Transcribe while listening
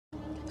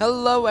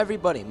Hello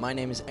everybody, my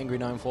name is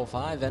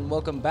Angry945 and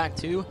welcome back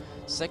to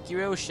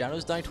Sekiro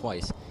Shadows Die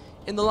Twice.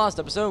 In the last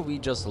episode we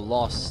just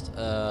lost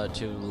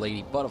to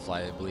Lady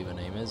Butterfly, I believe her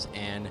name is,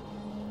 and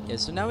yeah,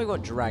 so now we've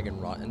got Dragon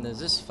Rot and there's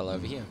this fellow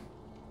over here.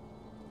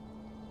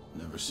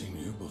 Never seen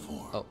you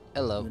before. Oh,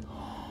 hello.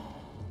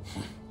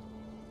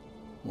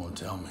 Won't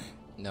tell me.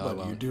 No, but I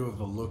won't. You do have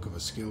the look of a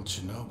skilled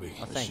shinobi.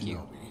 Oh, thank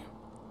you.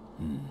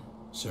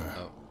 Sir,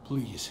 Oh.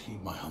 please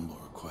heed my humble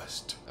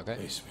request. Okay.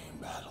 Face me in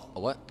battle. A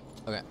what?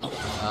 Okay.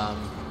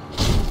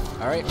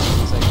 Alright,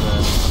 looks like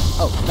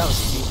oh, that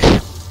was easy.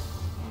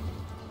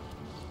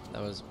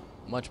 That was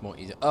much more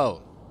easy.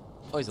 Oh,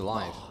 he's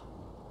alive.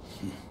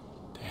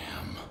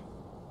 Damn.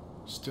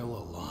 Still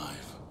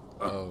alive.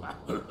 Oh.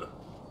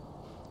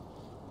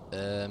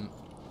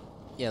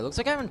 Yeah, looks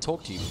like I haven't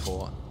talked to you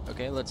before.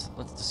 Okay, let's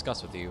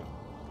discuss with you.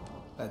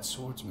 That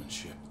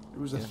swordsmanship. It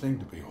was a thing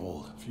to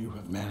behold. Few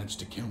have managed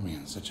to kill me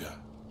in such a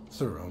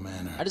thorough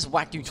manner. I just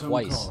whacked you Some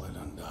twice. call it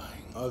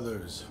undying.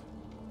 Others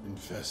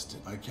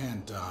infested. I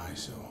can't die,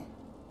 so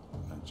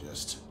I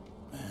just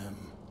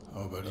am.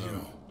 How about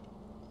you?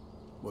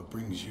 What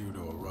brings you to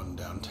a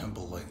rundown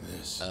temple like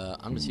this?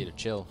 I'm just here to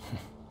chill.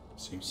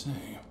 Seems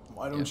say,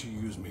 why don't you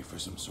use me for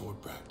some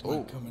sword practice? Oh.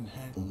 Might come in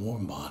handy. A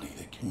warm body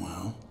that can,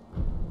 well.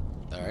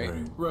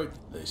 Alright, Right,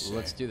 they say.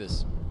 let's do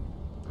this.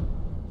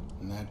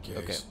 In that case.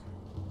 Okay.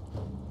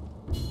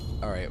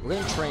 Alright, we're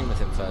gonna train with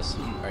him first.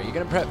 Alright, you're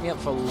gonna prep me up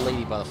for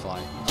Lady Butterfly.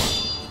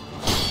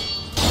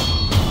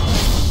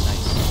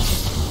 Nice.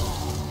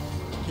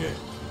 Yeah.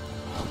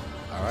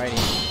 Alrighty.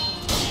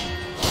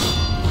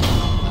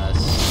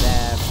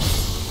 Stab.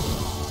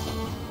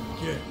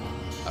 Yeah.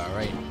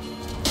 Alright.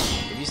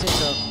 If you say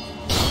so.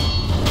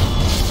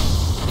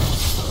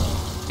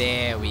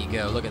 There we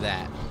go, look at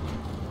that.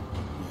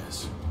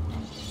 Yes.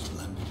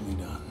 Splendidly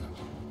done.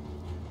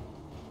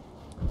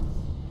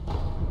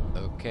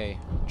 Okay,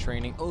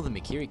 training. Oh, the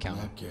Mikiri In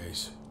counter. that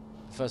case.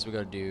 First we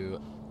gotta do...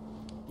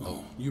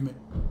 Oh, you may.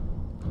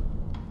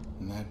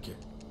 In that case.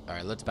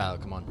 Alright, let's battle,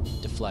 come on.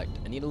 Deflect.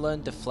 I need to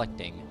learn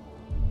deflecting.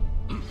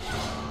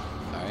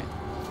 Alright.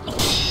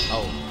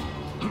 Oh.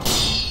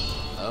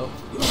 Oh.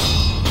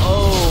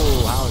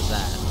 Oh, how is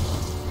that?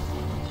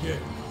 Yeah.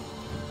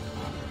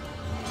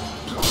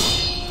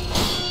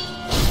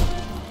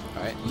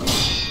 Alright. And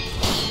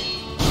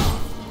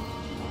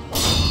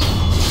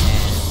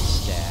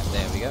stab.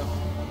 There we go.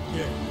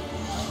 Yeah.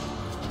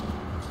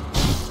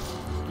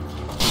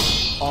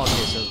 Oh,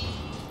 okay, so you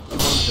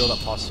want to build up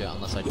posture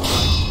unless I do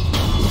right.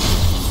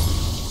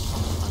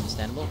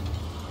 Understandable?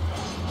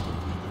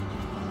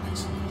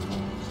 Excellent.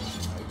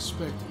 I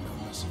expected no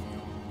less of you.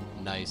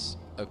 Nice.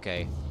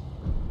 Okay.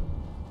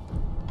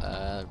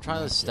 Try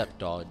the step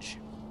dodge.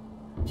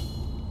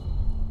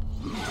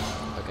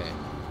 Okay.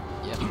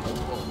 Yep.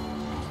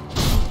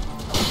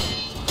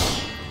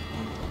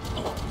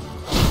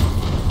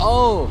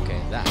 Oh,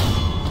 okay, that's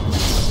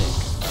sick.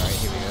 Alright,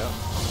 here we go.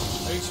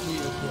 Face me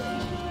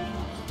again.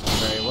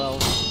 Very well.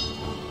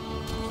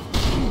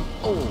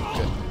 Oh,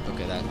 good.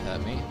 Okay, that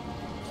hurt me.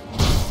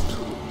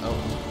 Oh.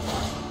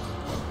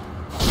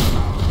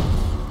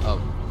 Oh.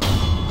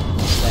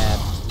 Stab.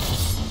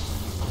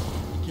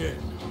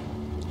 Again.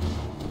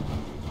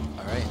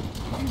 Alright.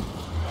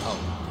 Oh,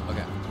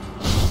 okay.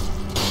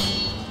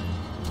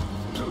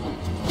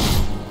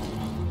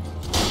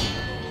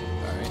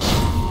 Alright.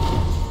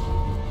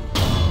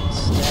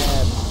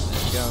 Stab.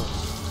 There we go.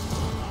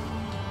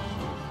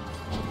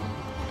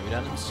 Are we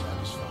done?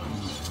 Satisfying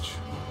match.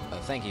 Oh,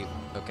 thank you.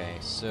 Okay,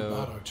 so...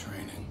 About our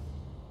training.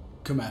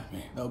 Come at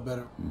me. No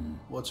better.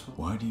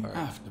 Why do you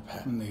have to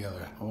pat the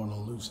other? I want to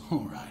lose.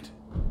 All right.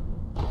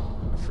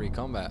 Free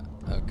combat.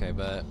 Okay,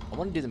 but I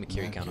want to do the In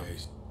Mikiri that counter.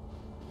 case.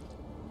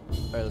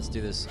 Alright, let's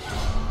do this.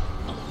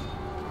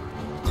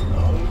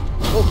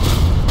 Oh!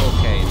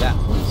 Okay, that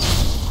was...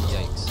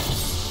 Yikes.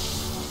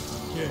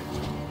 Yeah.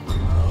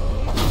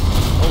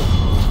 Oh,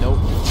 nope.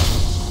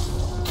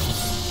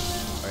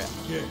 Alright.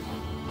 Yeah.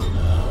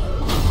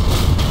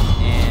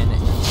 And...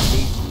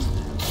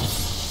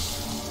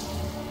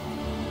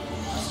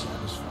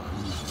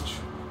 Satisfying match.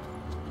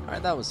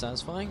 Alright, that was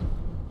satisfying.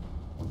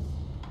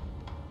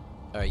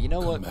 Alright, you know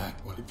Come what?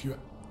 back. What if you?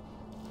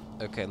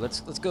 Okay, let's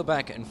go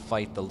back and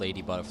fight the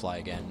Lady Butterfly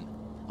again.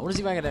 I want to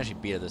see if I can actually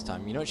beat her this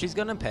time. You know what? She's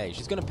gonna pay.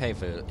 She's gonna pay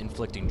for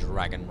inflicting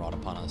Dragon Rot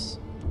upon us.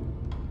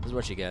 This is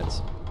what she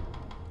gets.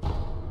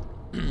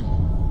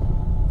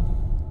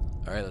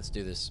 Alright, let's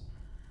do this.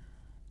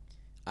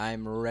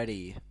 I'm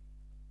ready.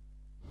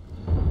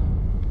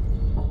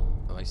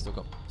 Oh, I still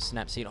got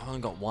Snap Seed. Oh, I only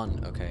got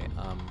one. Okay,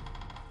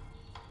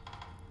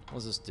 what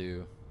does this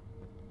do?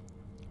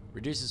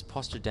 Reduces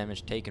posture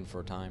damage taken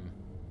for a time.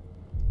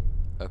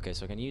 Okay,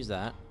 so I can use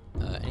that.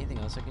 Anything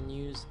else I can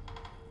use?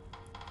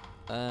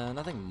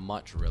 Nothing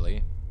much,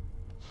 really.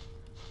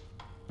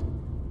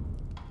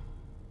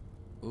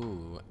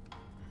 Ooh.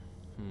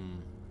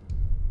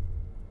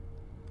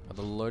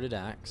 The loaded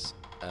axe.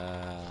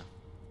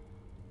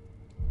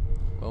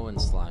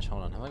 Whirlwind Slash.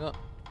 Hold on, have I got...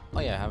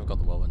 Oh yeah, I haven't got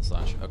the Whirlwind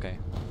Slash. Okay.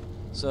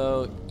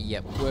 So,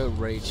 yep, we're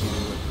ready to...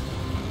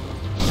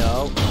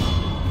 No.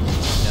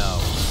 No.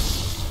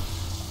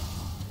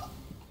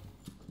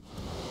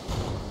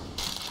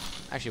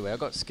 Actually, wait, I've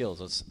got skills.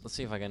 Let's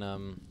see if I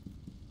can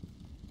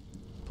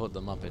put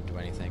them up into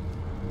anything.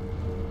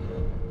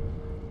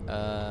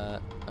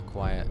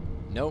 Acquire.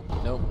 Nope,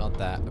 nope, not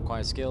that.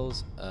 Acquire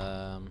skills.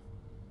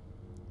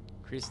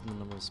 Increase the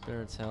number of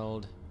spirits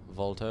held.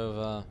 Vault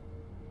over.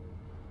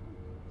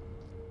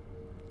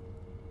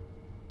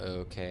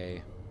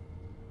 Okay.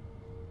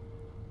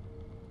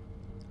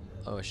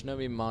 Oh, a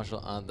shinobi martial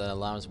art that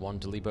allows one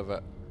to leap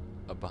over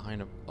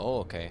behind a. Oh,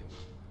 okay.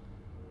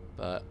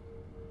 But.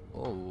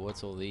 Oh,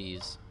 what's all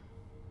these?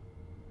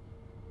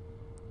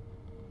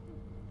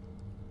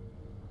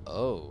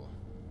 Oh.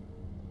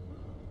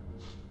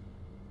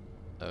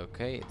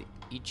 Okay, the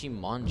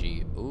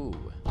Ichimonji. Ooh.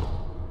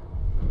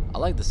 I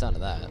like the sound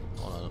of that.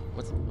 Hold on.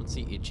 What's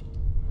the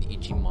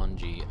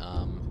Ichimonji?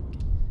 How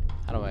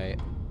do I?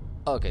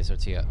 Oh, okay, so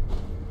it's here.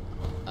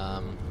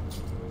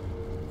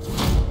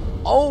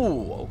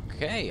 Oh,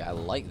 okay. I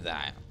like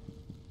that.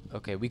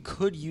 Okay, we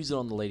could use it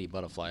on the lady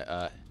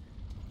butterfly.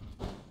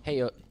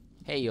 Hey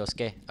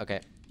Yosuke. Okay.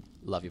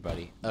 Love you,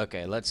 buddy.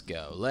 Okay, let's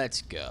go.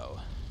 Let's go.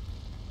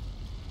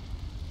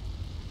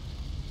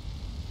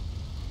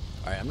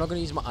 Alright, I'm not gonna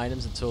use my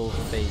items until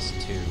phase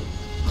 2.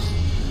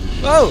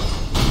 Oh!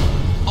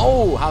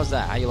 Oh, how's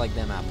that? How you like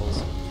them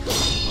apples?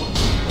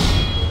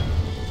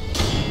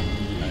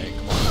 Alright,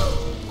 come on.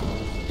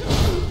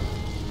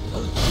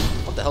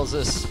 What the hell's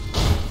this?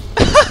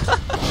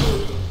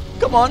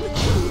 Come on!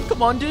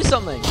 Come on, do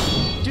something!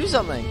 Do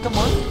something! Come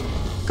on!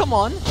 Come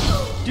on!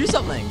 Do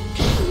something!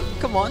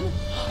 Come on!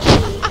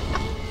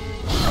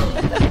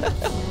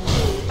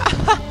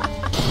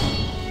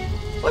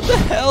 What the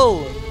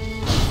hell?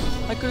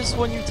 I could have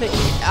sworn you taking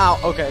me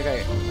out. Okay,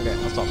 okay, okay.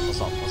 I'll stop. I'm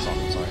sorry.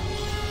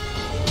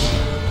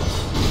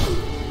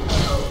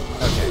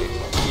 Okay.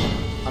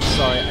 I'm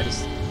sorry.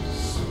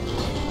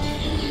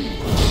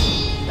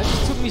 That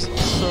just took me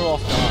so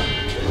off guard.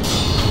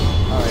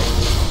 Alright.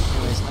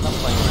 Anyways, enough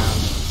playing around.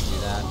 Let's do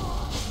that.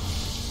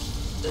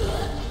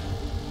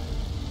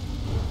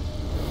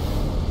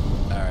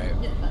 Alright.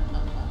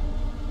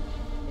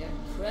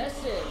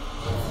 Impressive.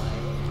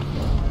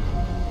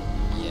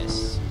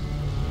 Yes.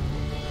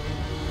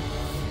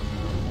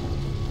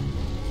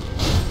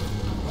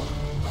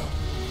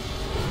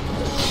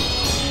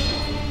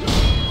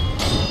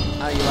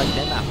 How you like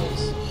them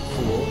apples?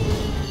 Fool.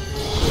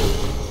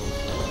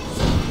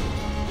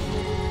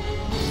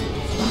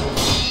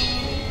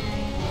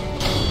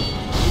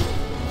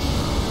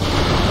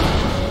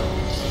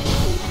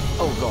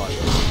 Oh god.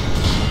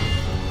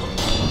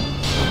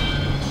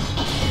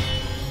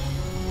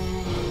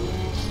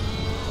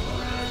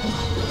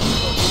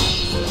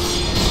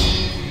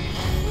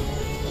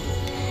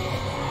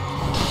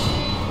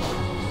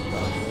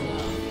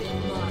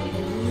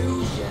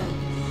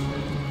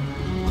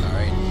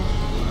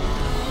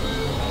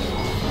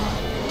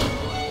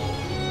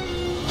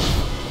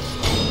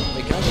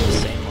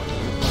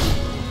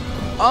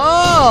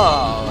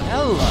 Oh,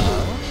 hello.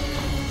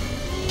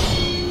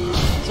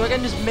 So I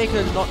can just make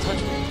her not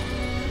touch me.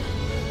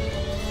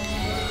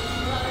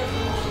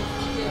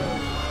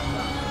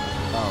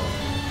 Oh.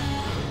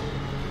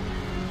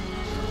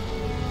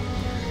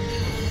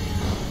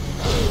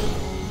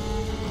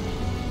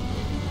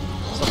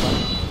 Stop that.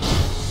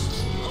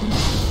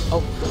 Oh.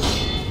 Okay.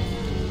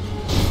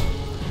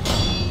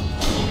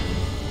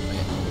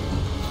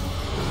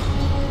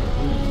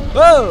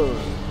 Whoa!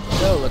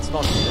 No, let's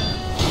not do that.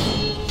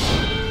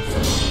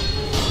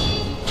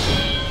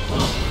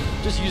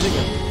 Just using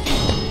it.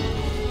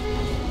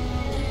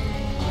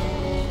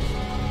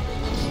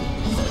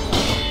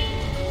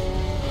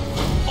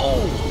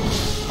 Oh!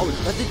 Oh,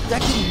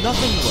 that did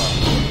nothing work.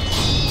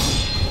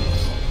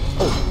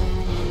 Oh.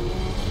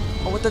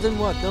 Oh, what, that didn't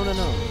work. No, no,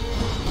 no.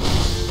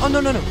 Oh,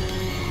 no, no, no.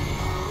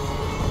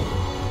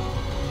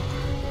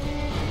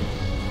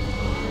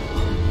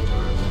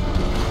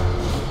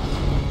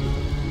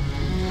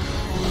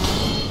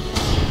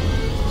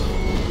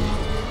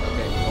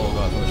 Okay. Oh,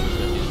 God, I thought she was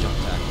going to do the jump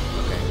attack.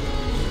 Okay.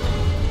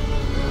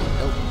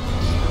 Nope.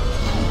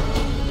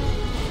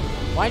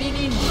 Why do you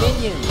need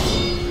minions?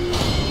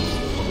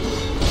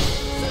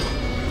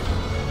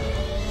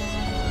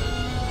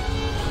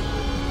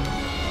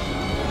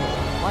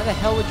 Why the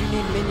hell would you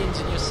need minions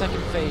in your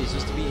second phase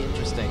just to be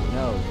interesting?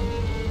 No.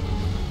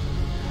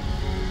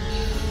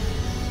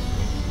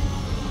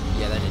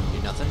 Yeah, that didn't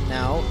do nothing.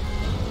 Now,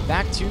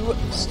 back to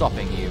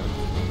stopping you.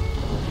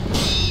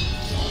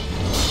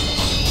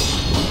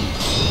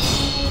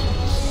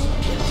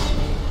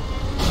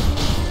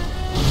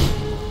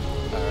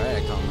 Alright,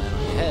 I can't land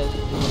on your head.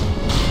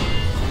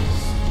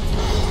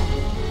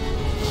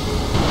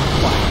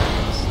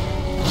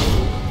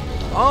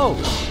 Oh!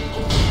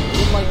 You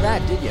didn't like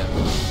that, did you?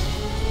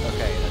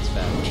 Okay, that's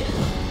bad.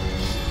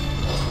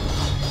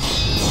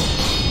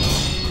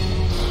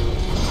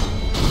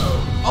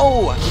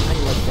 Oh! How do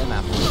you like them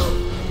apples?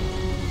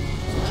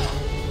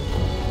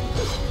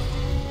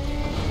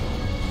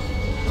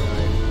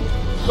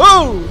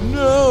 Oh!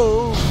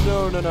 No!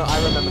 No, no, no. I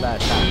remember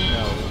that attack.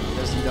 No.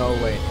 There's no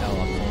way in hell I'm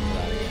falling for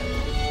that again.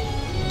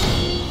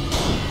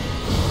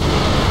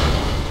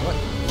 What?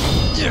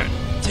 Yeah.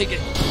 Take it.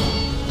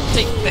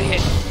 Take the hit.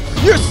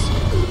 Yes!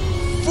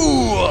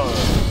 Fool!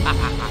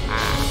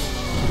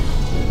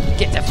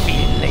 Get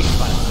defeated, Lady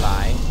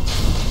Butterfly.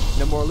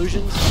 No more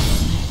illusions?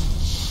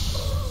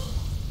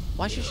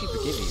 Why should she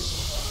forgive you?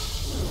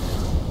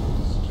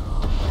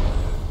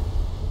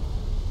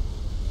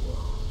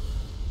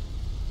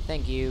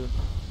 Thank you.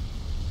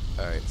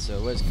 Alright, so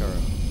where's Kuro?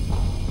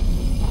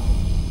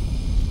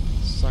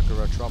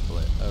 Sakura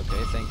Troplet.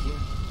 Okay, thank you.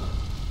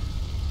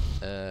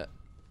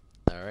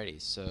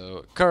 Alrighty,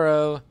 so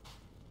Kuro.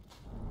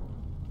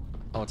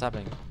 Oh, what's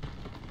happening?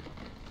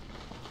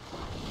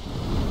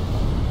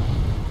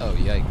 Oh,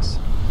 yikes.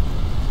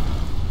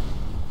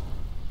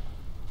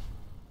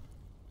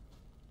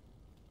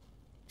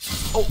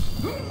 Oh!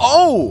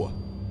 Oh!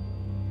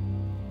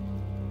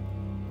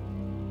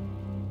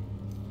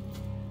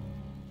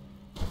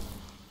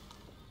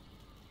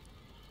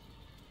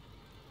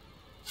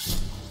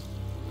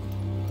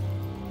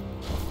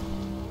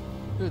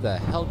 Who the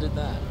hell did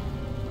that?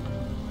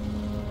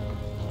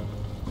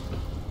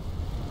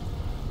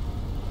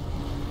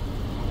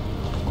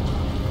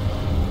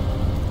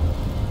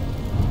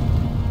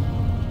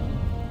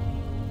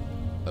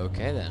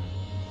 Okay then.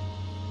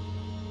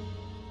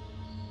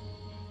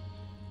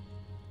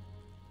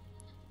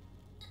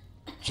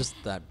 Just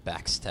that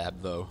backstab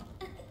though.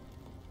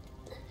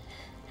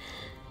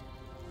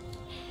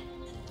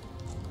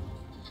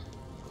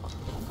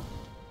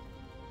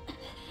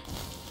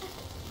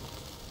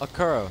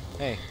 Akuro,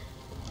 hey.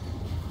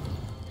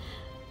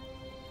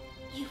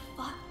 You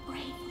fought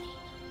bravely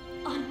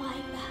on my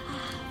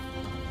behalf.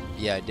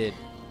 Yeah, I did.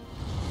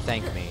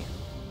 Thank me.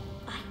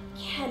 I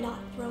cannot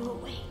throw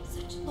away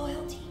such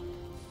loyalty.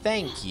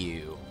 Thank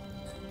you.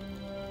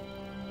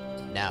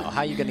 Now, how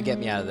are you gonna get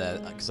me out of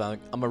that? Because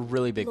I'm a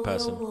really big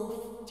person. Loyal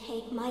wolf,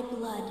 take my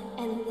blood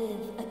and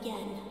live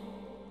again.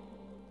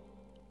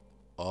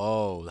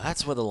 Oh,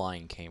 that's where the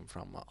line came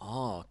from.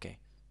 Oh, okay.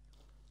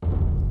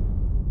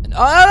 And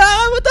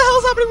what the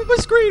hell's happening with my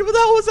screen? What the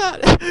hell was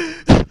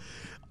that?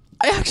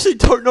 I actually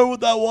don't know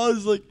what that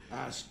was. Like,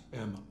 Ask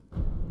Emma.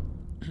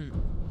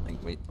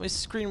 like my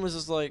screen was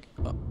just like.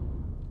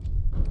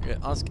 Okay,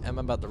 ask Emma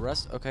about the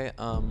rest. Okay.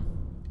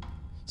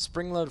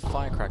 Spring load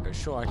firecracker.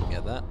 Sure, I can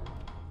get that.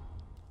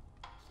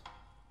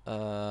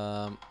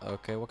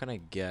 Okay, what can I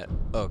get?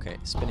 Okay,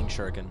 spinning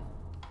shuriken.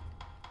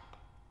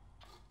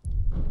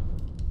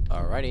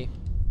 Alrighty.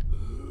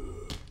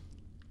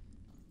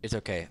 It's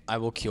okay. I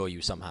will cure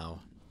you somehow.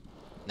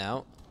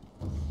 Now.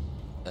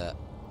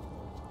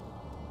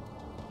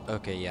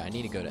 Okay, yeah, I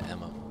need to go to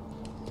Emma.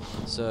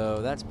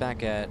 So that's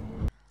back at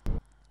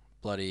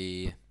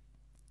bloody.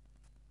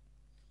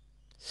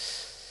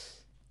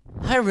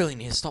 I really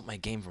need to stop my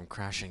game from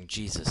crashing.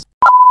 Jesus.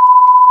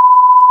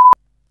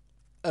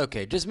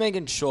 Okay, just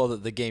making sure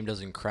that the game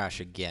doesn't crash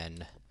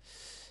again.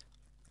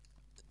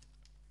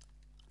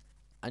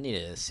 I need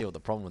to see what the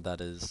problem with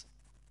that is.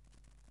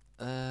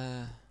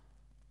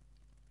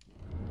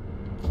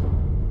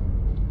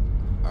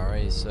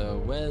 Alright,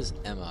 so where's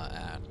Emma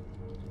at?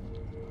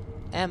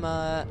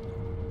 Emma!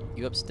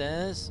 You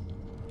upstairs?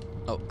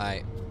 Oh,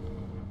 I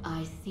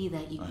see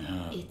that you.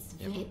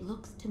 Yep. It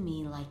looks to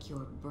me like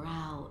your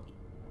brow.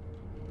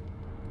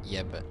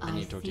 Yeah, but I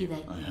need to talk to you.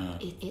 That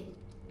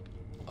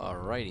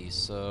Alrighty,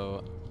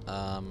 so,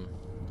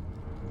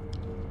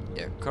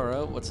 yeah,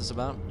 Kuro, what's this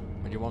about?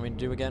 What do you want me to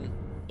do again?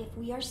 If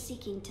we are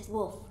seeking to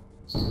wolf,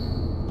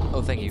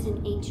 Oh, thank it's you.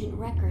 an ancient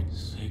record.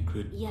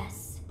 Sacred.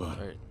 Yes, But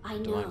Alright, I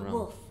know Divine Realm.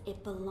 wolf.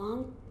 It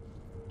belonged.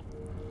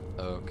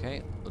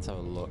 Okay, let's have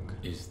a look.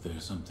 is there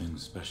something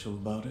special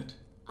about it?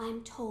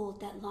 I'm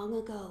told that long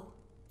ago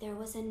there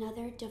was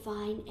another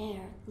divine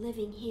heir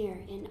living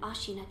here in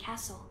Ashina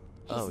Castle.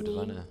 His Oh,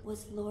 divine name heir.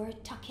 was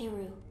Lord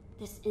Takeru.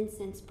 This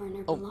incense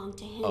burner Oh. belonged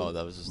to him. Oh,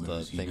 that was just Where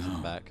the is he things in the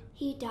now? back.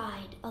 He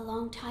died a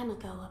long time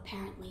ago,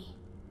 apparently.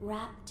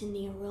 Wrapped in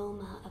the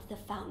aroma of the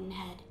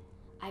fountainhead,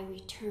 I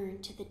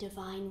returned to the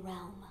divine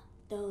realm.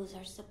 Those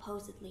are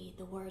supposedly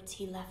the words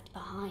he left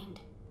behind.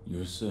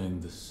 You're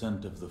saying the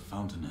scent of the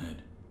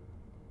fountainhead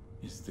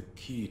is the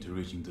key to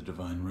reaching the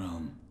divine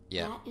realm.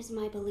 Yeah, That is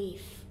my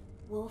belief.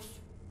 Wolf,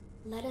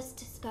 let us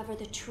discover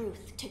the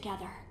truth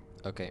together.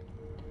 okay.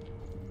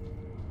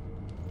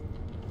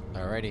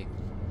 Alrighty.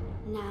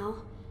 Now,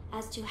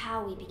 as to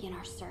how we begin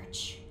our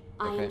search,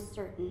 I Okay. am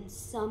certain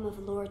some of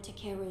Lord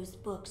Takeru's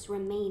books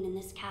remain in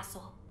this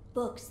castle.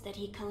 Books that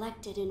he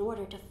collected in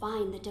order to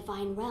find the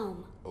divine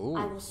realm. Ooh.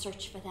 I will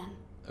search for them.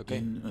 Okay.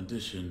 In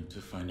addition to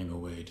finding a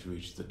way to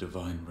reach the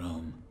divine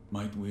realm,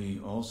 might we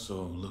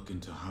also look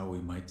into how we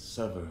might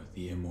sever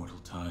the immortal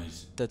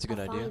ties? That's a good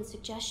idea. Fine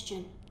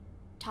suggestion.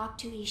 Talk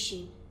to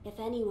Ishin. If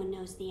anyone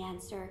knows the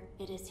answer,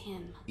 it is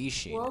him.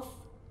 Ishin. Wolf,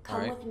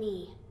 come Alright. with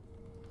me.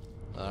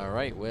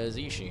 Alright, where's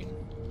Ishin?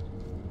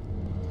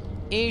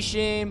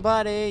 Ishin,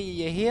 buddy,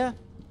 you here?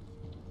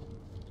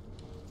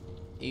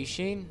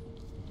 Ishin?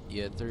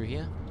 You through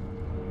here?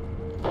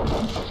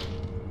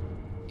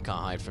 You can't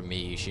hide from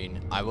me, Ishin.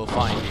 I will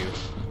find you.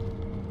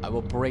 I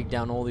will break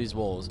down all these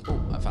walls.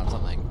 Oh, I found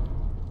something.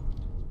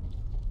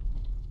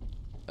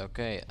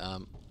 Okay,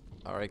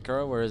 alright,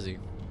 Kuro, where is he?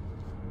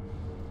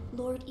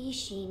 Lord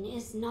Ishin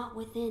is not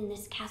within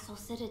this castle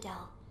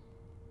citadel.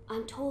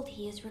 I'm told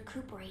he is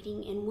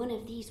recuperating in one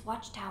of these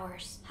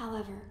watchtowers.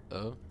 However,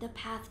 the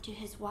path to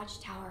his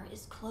watchtower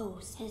is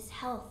closed. His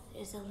health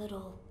is a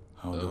little...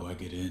 How do I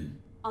get in?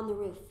 On the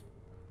roof.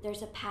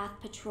 There's a path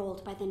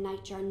patrolled by the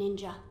Nightjar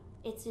Ninja.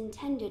 It's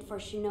intended for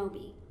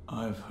shinobi.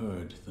 I've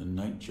heard the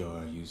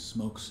Nightjar use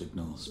smoke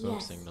signals. Smoke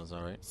signals,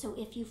 alright. So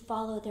if you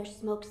follow their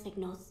smoke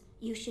signals,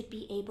 you should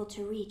be able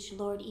to reach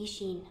Lord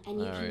Ishin, and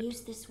you can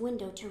use this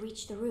window to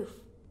reach the roof.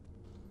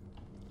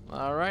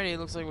 Alrighty,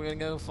 looks like we're gonna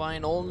go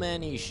find Old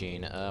Man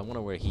Ishin. I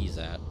wonder where he's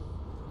at.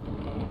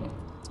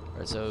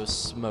 Alright, so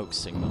smoke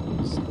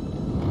signals.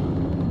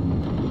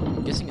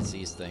 I'm guessing it's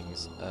these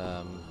things.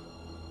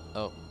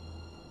 Oh.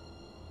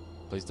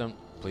 Please don't.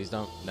 Please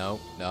don't. No,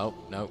 no,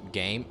 no.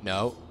 Game,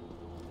 no.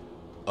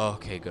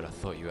 Okay, good. I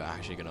thought you were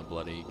actually gonna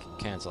bloody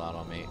cancel out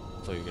on me.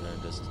 I thought you were gonna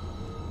just...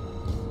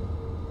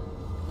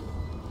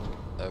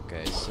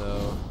 Okay,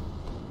 so...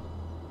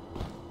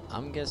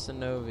 I'm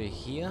guessing over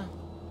here.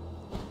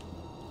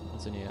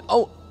 What's in here?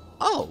 Oh!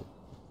 Oh!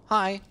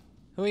 Hi.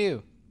 Who are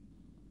you?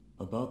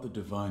 About the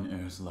Divine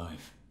Heir's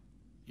life.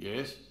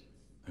 Yes?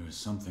 There is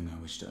something I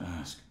wish to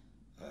ask.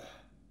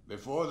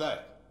 Before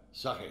that,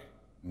 Sake,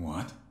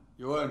 What?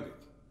 you earned it.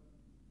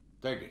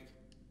 Take it.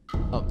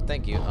 Oh,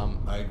 thank you.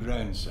 My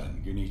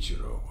grandson,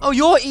 Genichiro. Oh,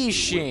 you're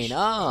Ishin. Ishin!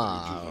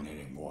 Ah!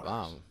 Rejuvenating waters.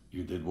 Wow.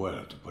 You did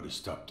well to put a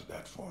stop to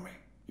that for me.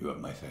 You have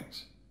my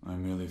thanks. I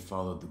merely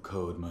followed the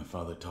code my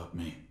father taught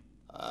me.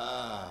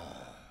 Ah,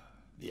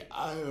 the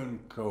Iron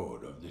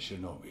Code of the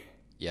Shinobi.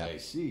 Yeah. I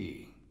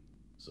see.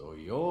 So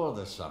you're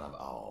the son of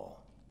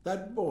Owl.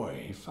 That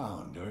boy he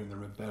found during the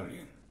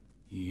rebellion.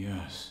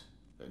 Yes.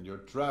 And your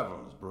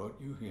travels brought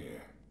you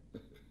here.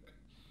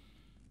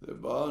 The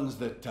bonds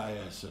that tie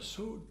us are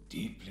so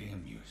deeply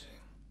amusing.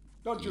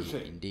 Don't you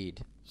think?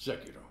 Indeed.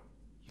 Sekiro.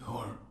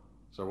 You're...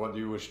 So what do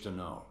you wish to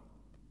know?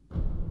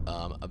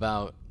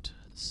 About...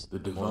 The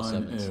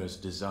Divine Heir's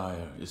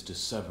desire is to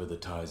sever the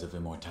ties of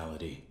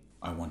immortality.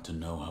 I want to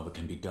know how it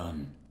can be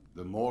done.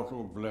 The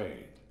Mortal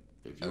Blade.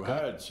 If you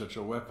had such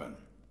a weapon,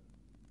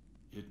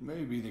 it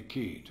may be the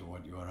key to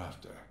what you are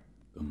after.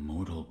 The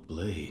Mortal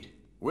Blade?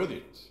 With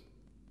it,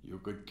 you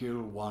could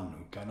kill one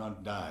who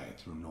cannot die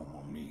through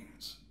normal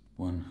means.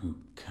 One who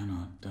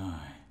cannot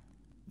die.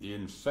 The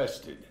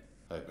Infested,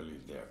 I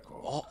believe they're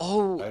called.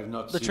 Oh, I've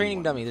not the seen training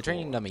one dummy, the before,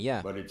 training dummy,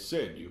 yeah. But it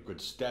said you could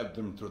stab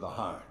them through the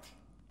heart,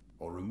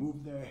 or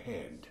remove their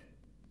head,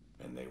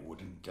 and they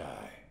wouldn't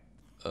die.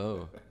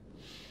 Oh.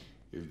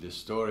 If the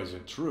stories are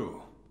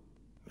true,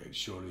 they'd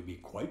surely be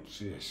quite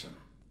fearsome.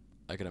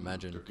 I can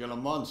imagine. To kill a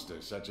monster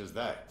such as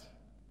that,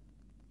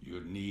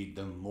 you'd need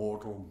the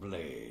Mortal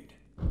Blade.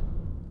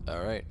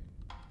 Alright.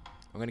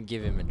 I'm gonna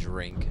give him a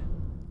drink.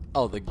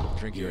 Oh, the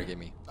drink you already gave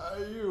me. Are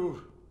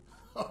you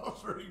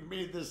offering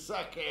me the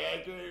sake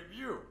I gave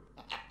you?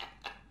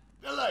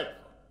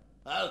 Delightful.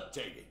 I'll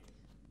take it.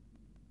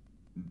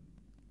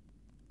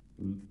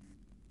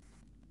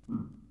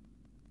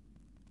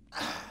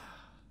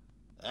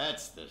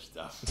 That's the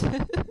stuff.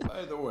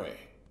 By the way,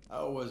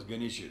 how was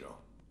Genichiro?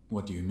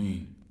 What do you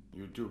mean?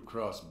 You two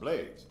crossed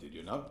blades, did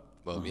you not?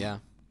 Well, yeah.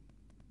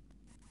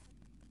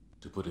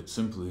 To put it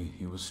simply,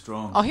 he was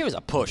strong. Oh, he was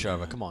a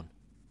pushover, come on.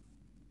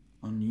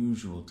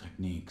 Unusual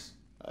techniques.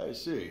 I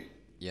see.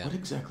 Yeah. What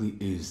exactly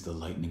is the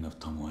Lightning of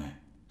Tomoe?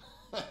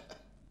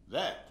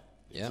 That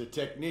is a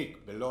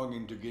technique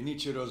belonging to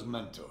Genichiro's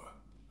mentor.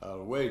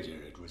 I'll wager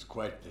it was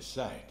quite the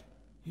sight.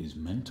 His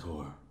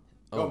mentor?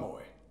 Tomoe.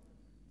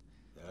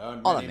 There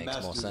aren't Oh, that many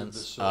makes more masters of the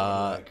sense. sword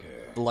like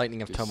her. The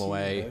Lightning of To see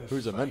Tomoe. her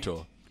Who's a fight,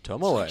 mentor? it's like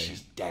Tomoe.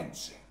 she's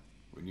dancing.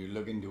 When you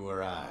look into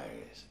her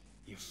eyes,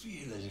 you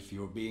feel as if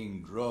you're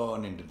being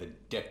drawn into the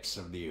depths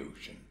of the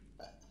ocean.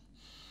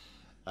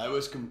 I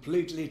was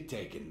completely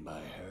taken by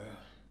her,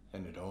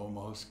 and it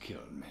almost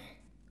killed me.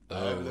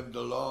 I've lived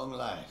a long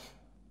life,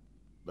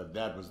 but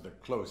that was the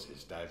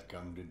closest I've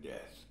come to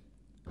death.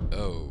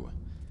 Oh.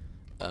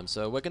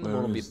 So where can the Where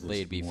Mortal is this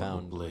Blade be Mortal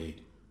found?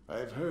 Blade?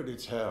 I've heard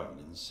it's held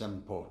in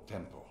Senpo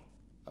Temple.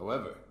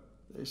 However,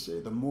 they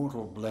say the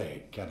Mortal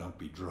Blade cannot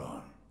be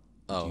drawn.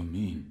 What do Oh, you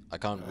mean? I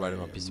can't write it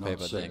on a piece of paper,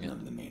 dang certain it.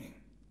 of the meaning.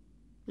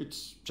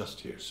 It's just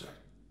hearsay.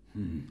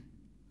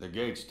 The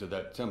gates to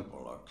that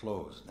temple are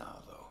closed now,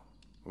 though.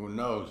 Who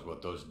knows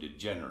what those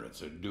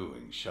degenerates are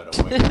doing shut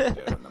away up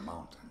there in the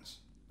mountains.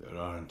 There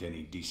aren't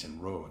any decent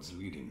roads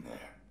leading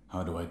there.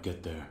 How do I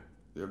get there?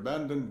 The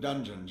abandoned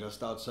dungeon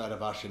just outside of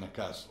Ashina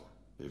Castle.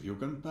 If you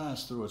can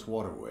pass through its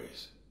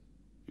waterways,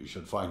 you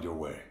should find your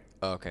way.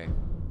 Okay.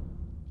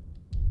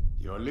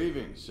 You're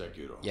leaving,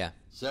 Sekiro. Yeah.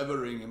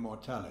 Severing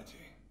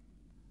immortality.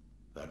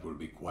 That will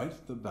be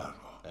quite the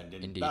battle. And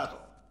in Indeed.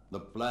 battle, the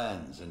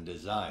plans and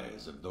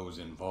desires of those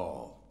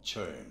involved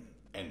churn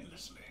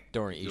endlessly.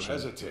 Don't worry, If you Ishin.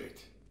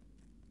 hesitate,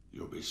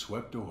 you'll be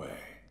swept away.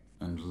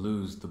 And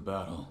lose the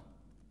battle.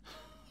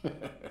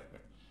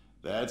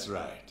 That's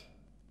right.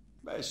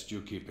 Best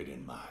you keep it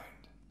in mind.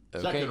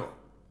 Okay. Sekiro,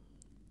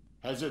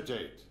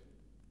 hesitate,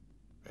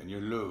 and you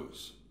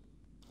lose.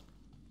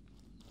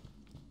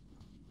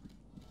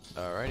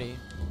 Alrighty.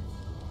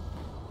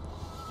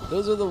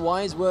 Those are the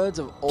wise words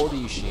of old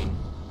Ishin.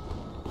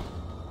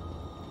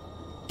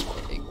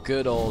 A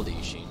good old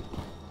Ishin.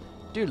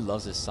 Dude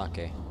loves his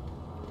sake.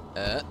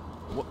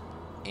 What?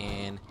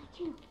 And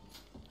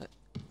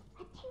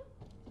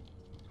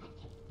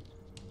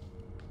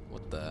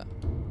what the?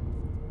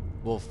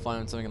 We'll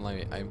find something in the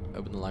library. I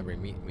opened the library.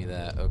 Meet me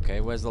there.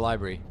 Okay, where's the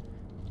library?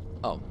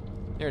 Oh,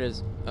 here it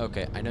is.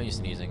 Okay, I know you're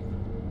sneezing.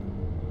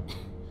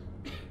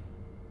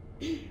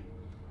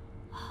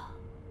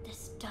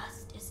 This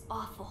dust is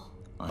awful.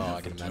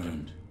 I can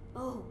imagine.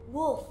 Oh,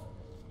 Wolf,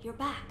 you're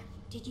back.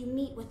 Did you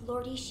meet with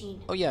Lord Ishin?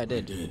 Oh yeah, I I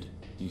did. did.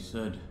 He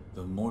said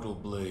the mortal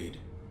blade,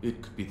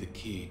 it could be the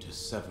key to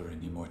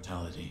severing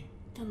immortality.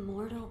 The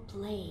mortal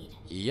blade.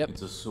 Yep.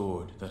 It's a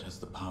sword that has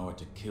the power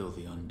to kill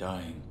the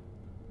undying.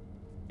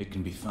 It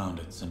can be found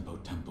at Senpo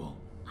Temple.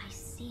 I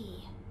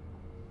see.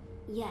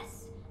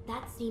 Yes,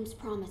 that seems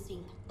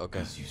promising. Okay.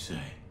 As you say.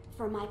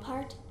 For my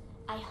part,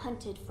 I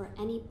hunted for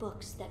any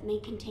books that may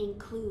contain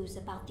clues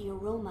about the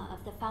aroma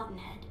of the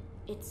fountainhead.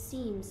 It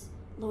seems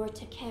Lord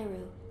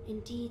Takeru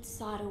indeed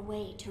sought a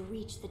way to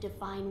reach the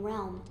divine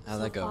realm. How'd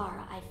So that go?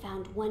 far, I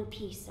found one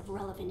piece of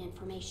relevant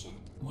information.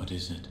 What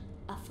is it?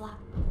 A flap.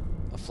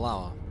 A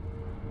flower.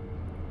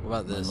 What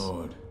about this? My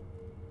lord,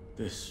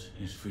 this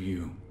is for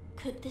you.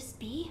 Could this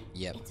be?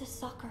 Yep. It's a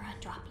Sakura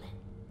droplet.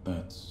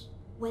 That's...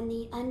 When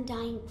the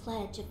undying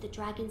pledge of the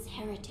dragon's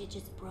heritage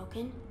is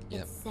broken,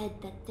 Yep. it's said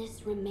that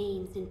this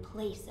remains in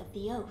place of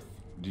the oath.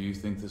 Do you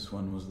think this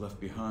one was left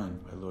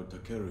behind by Lord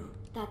Takeru?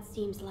 That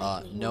seems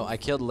likely. No, Wolf. I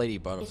killed Lady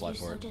If Butterfly you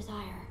for so it.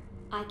 desire,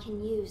 I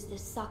can use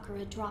this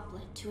Sakura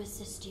droplet to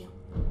assist you.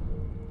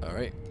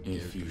 Alright.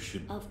 If you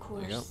should... Of you go.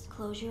 course,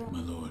 closure.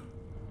 My lord.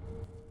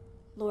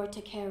 Lord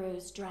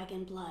Takeru's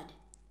dragon blood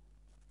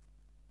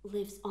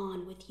lives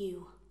on with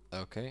you.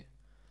 Okay.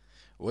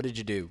 What did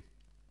you do?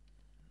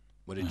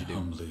 What did I you do?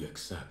 humbly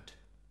accept.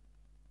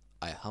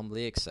 I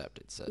humbly accept,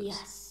 it says.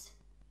 Yes.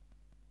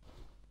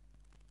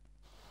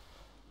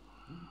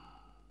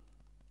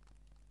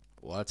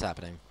 What's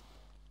happening?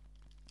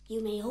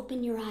 You may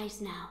open your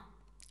eyes now.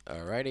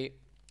 Alrighty.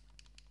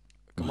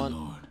 Come My on.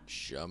 lord.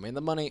 Show me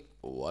the money.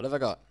 What have I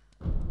got?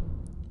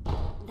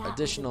 That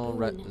Additional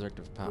was a boon.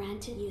 resurrective power.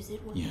 Granted, use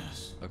it once.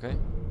 Yes. Okay.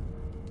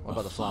 What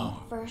about the flower?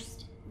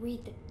 First, read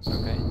the...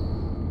 Okay.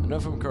 A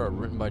note from Kuro,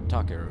 written by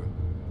Takeru.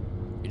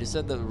 It is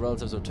said that the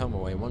relatives of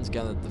Tomoe once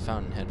gathered the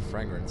fountainhead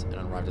fragrance and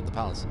arrived at the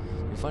palace.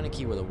 You find a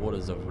key where the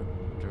waters of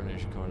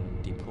Rejuvenation Garden,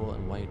 Deep Pool,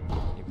 and White...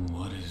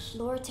 What is...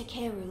 Lord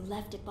Takeru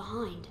left it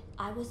behind.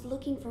 I was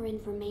looking for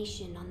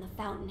information on the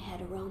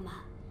fountainhead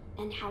aroma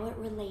and how it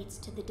relates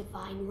to the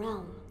divine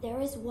realm.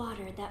 There is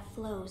water that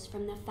flows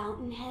from the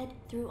fountainhead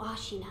through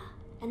Ashina,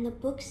 and the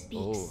book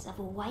speaks of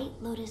a white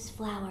lotus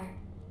flower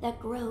that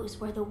grows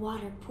where the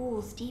water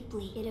pools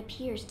deeply. It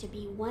appears to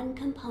be one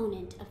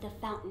component of the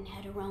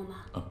fountainhead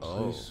aroma. A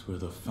place where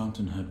the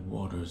fountainhead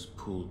waters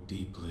pool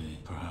deeply,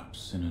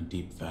 perhaps in a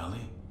deep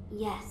valley?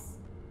 Yes,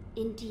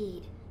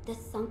 indeed. The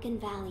sunken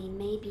valley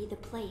may be the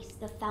place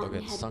the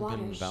fountainhead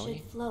sunken waters valley?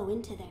 should flow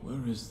into there.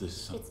 Where is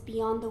this... It's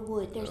beyond the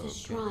wood. There's Okay. a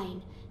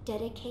shrine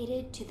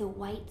dedicated to the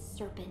white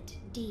serpent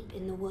deep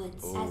in the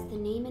woods. As the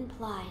name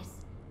implies,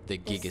 The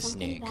the Giga sunken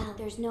Snake. valley,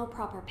 there's no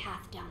proper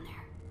path down there.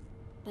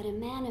 But a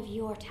man of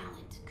your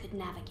talent could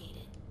navigate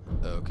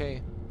it.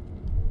 Okay.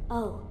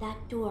 Oh,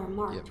 that door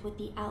marked Yep. with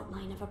the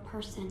outline of a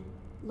person.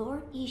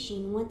 Lord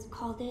Ishin once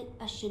called it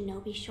a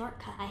shinobi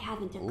shortcut. I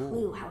haven't a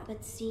clue how,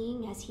 but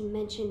seeing as he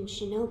mentioned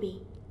shinobi,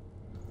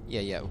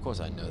 Yeah, of course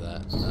I know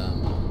that.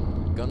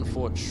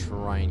 Gunfort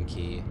Shrine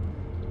Key.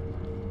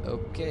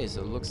 Okay,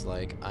 so it looks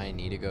like I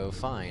need to go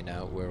find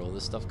out where all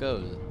this stuff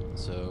goes.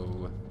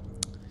 So,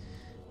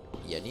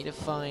 yeah, I need to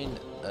find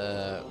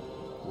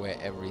where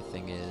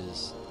everything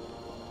is.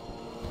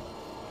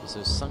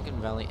 So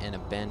Sunken Valley and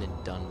Abandoned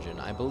Dungeon.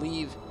 I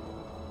believe,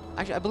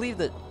 actually, I believe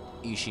that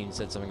Ishin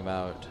said something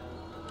about.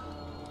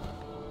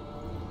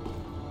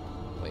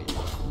 Wait,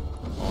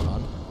 hold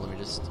on. Let me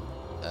just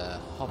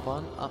hop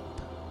on up.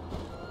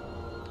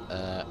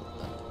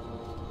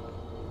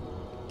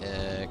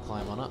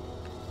 Climb on up.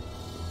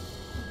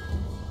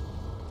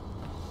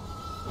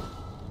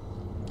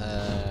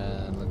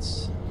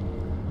 Let's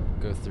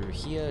go through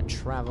here,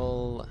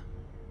 travel.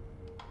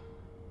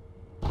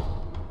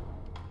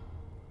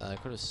 I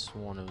could have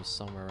sworn it was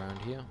somewhere around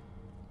here.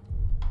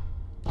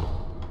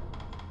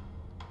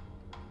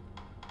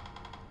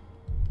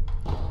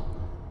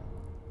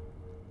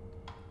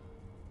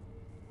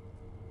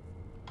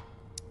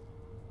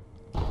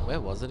 Where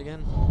was it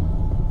again?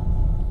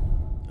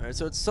 Alright,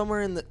 so it's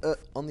somewhere in the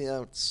on the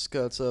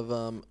outskirts of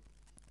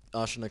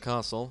Ashina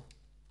Castle.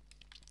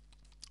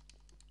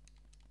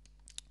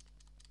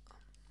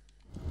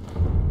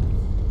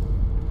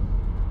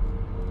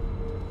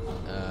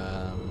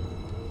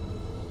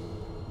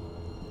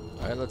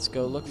 Alright, let's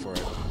go look for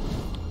it.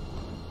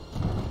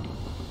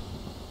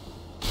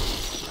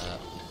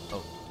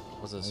 Oh,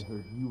 what's this? I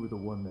heard you were the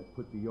one that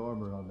put the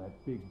armor on that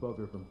big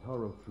bugger from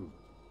Taro Troop.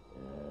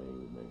 Yeah, he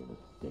was making a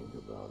stink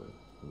about it.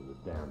 It was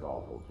a damned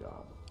awful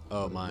job.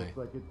 Oh But my. it looks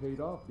like it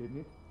paid off, didn't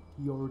it?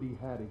 He already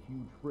had a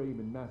huge frame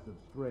and massive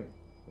strength.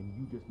 and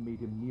you just made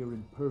him near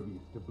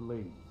impervious to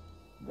blades.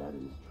 That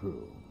is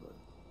true, but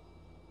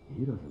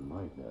he doesn't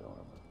like that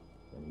armor,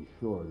 and he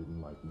sure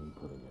didn't like me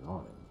putting it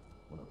on him.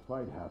 When a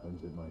fight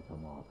happens, it might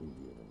come off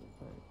easier than you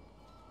think.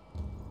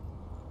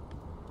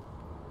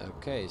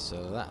 Okay,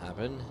 so that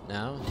happened.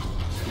 Now,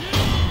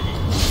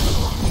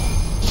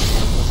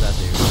 what's that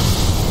do?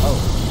 Oh,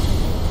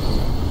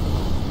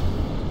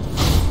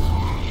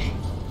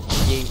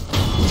 gate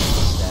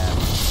stab.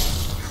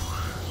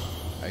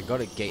 I got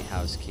a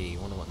gatehouse key.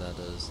 Wonder what that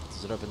does.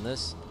 Does it open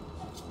this?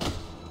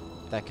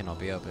 That cannot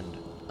be opened.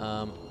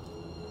 Right.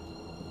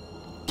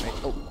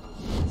 Oh,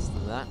 what's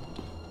that?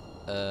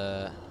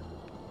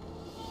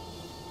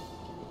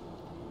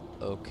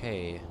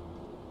 Okay.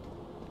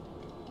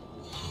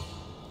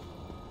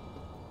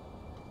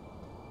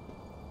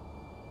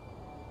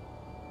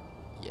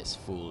 Yes,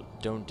 fool.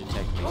 Don't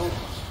detect me.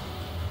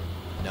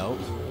 No.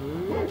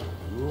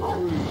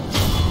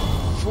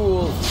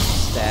 Fool.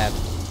 Stab.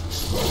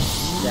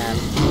 Stab.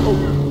 Oh.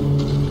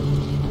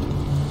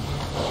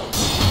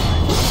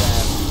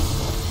 Stab.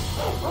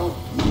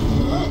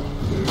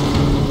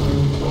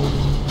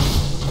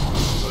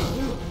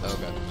 Oh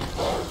god.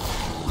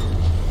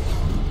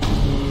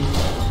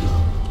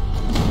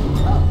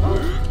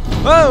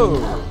 Whoa!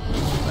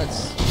 Let's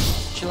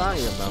chill out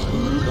here a moment.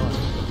 Where are you going?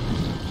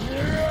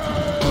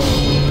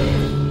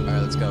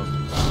 Alright, let's go.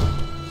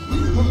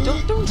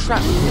 Oh, don't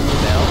trap me in the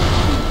bell.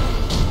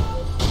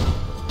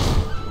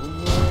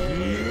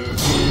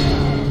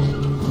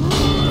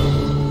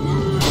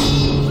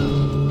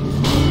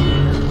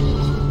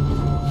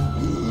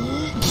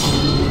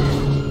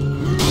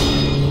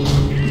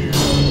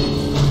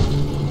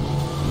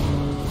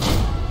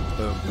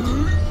 Boom.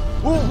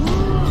 Woo!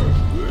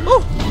 Woo!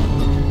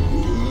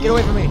 Get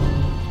away from me.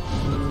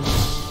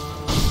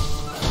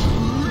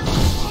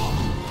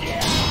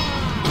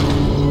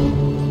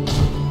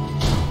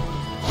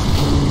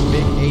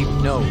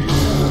 No.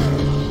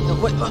 No,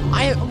 what?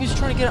 I was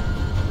trying to get up.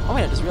 Oh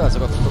wait, I just realized I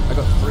got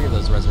 3 of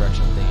those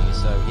resurrection thingies,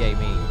 so yay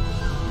me.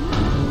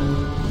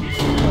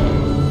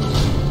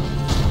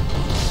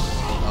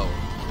 Oh,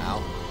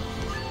 ow.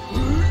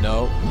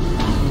 No.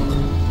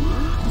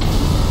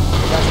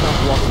 If that's not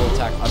blockable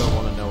attack, I don't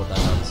want to know what that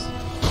does.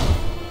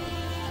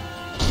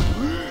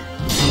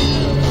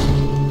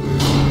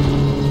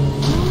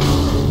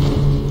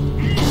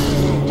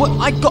 What?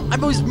 I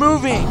was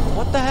moving!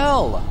 What the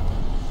hell?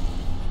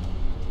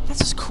 That's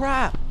just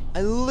crap.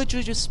 I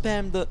literally just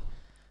spammed the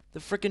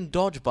frickin'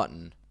 dodge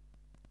button.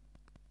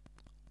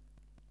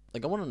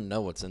 Like, I want to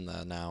know what's in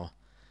there now.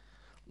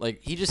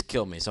 Like, he just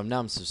killed me, so now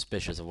I'm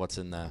suspicious of what's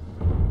in there.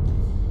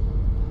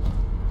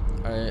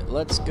 Alright,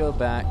 let's go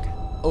back.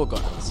 Oh,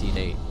 got unseen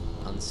aid.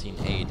 Unseen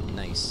aid.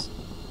 Nice.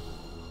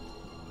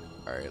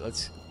 Alright,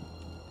 let's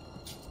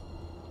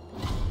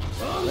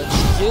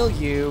kill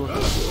you.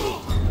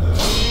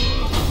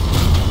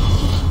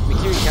 We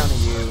can counter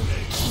you.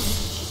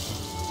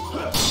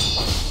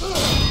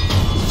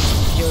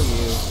 Kill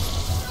you.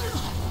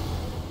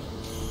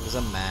 Because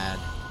I'm mad.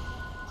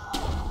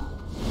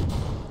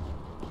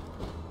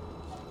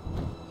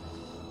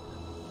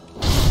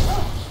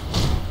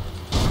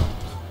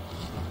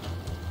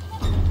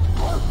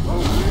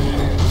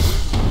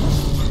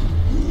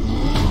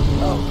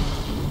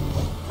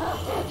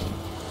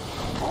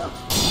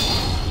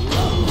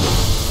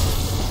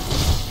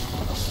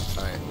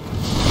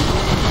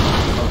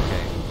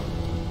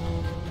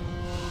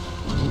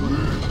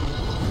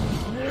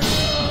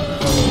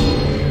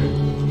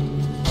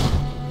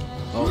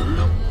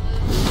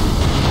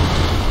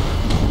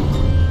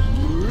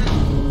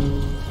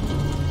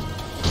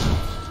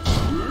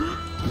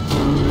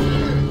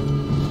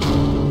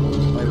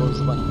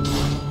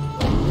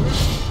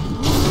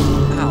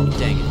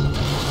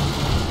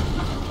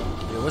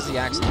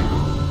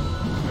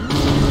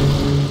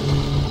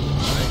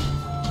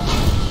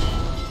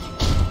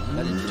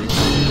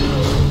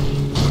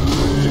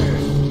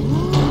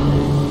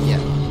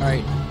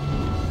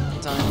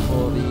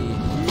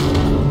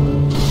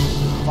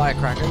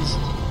 Firecrackers.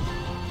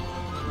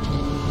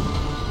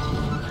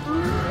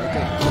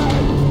 Okay.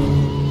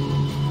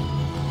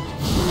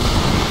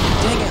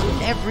 Dang it,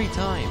 every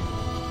time.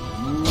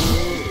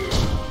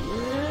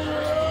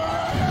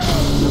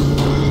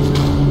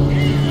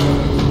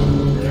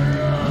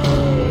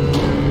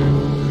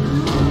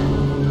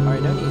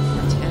 Alright, no need for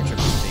a tantrum,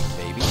 big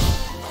baby.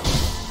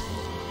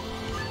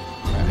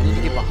 Alright, I need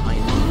to get behind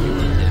him and do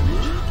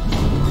damage.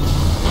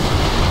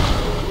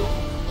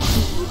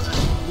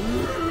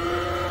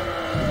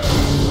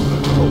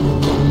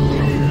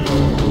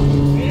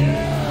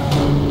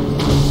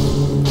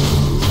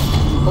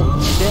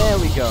 There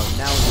we go.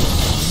 Now we're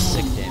doing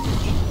sick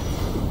damage.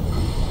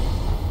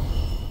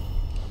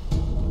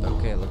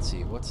 Okay, let's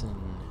see. What's in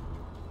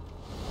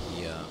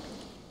here?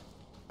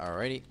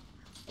 Alrighty.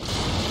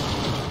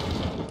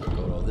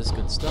 Got all this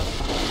good stuff.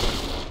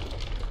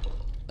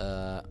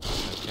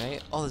 Okay.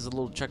 Oh, there's a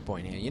little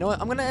checkpoint here. You know what?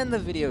 I'm gonna end the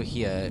video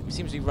here. It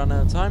seems we've run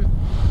out of time.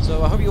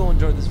 So I hope you all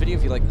enjoyed this video.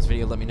 If you like this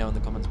video, let me know in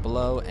the comments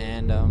below.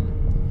 And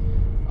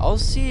I'll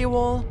see you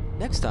all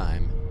next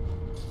time.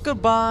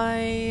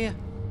 Goodbye!